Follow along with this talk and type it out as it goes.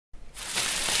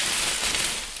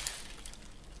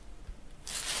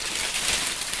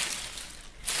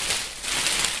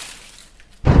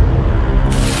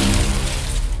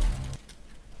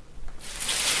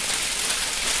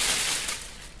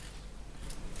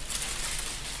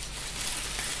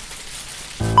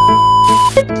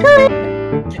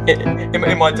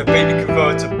in my baby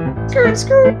convertible. Skirt,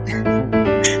 skirt.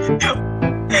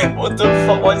 What the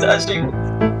fuck was that actually?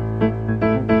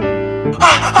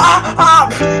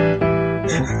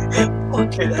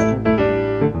 Fucking hell.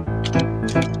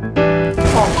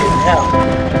 Fucking hell.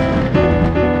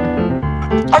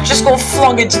 I just got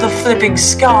flung into the flipping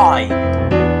sky.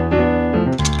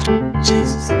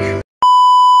 Jesus Christ.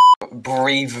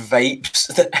 Breathe vapes.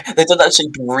 They don't actually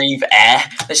breathe air.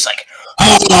 They're just like,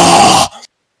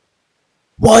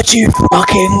 what do you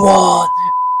fucking want?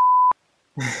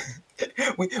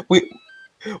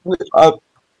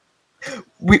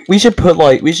 we should put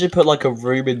like a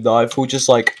room in Nightfall just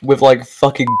like with like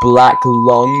fucking black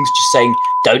lungs just saying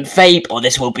don't vape or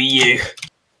this will be you.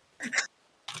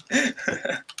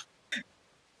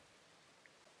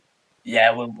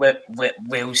 Yeah,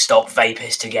 we'll stop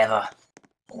vapors together.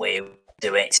 We'll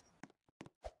do it.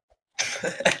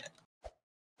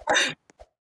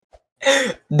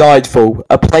 Nightfall,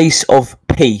 a place of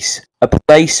peace, a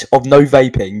place of no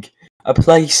vaping, a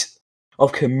place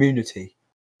of community.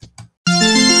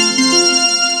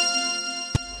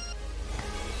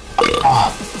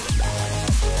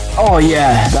 Oh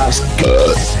yeah, that's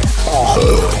good.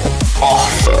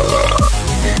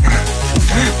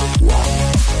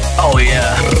 Oh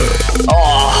yeah.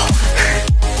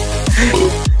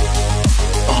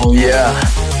 Oh yeah.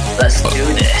 Let's do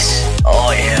this.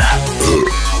 Oh yeah.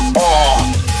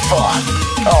 Oh fuck.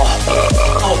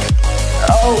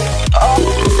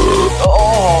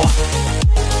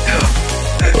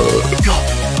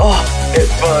 It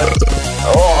burns.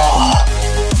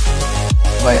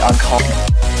 Wait, I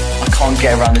can't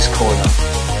get around this corner.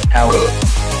 Help.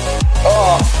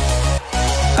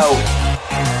 Help.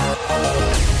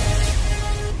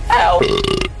 Help.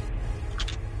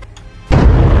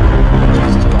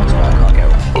 Jesus Christ, I can't get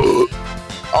around.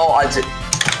 Oh, I did.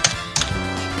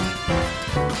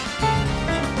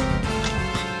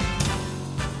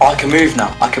 Oh, I can move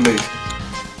now. I can move.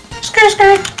 Skirt,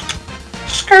 skirt.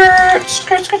 Skirt,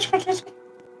 skirt, skirt, skirt, skirt.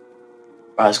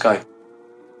 Right, let's go.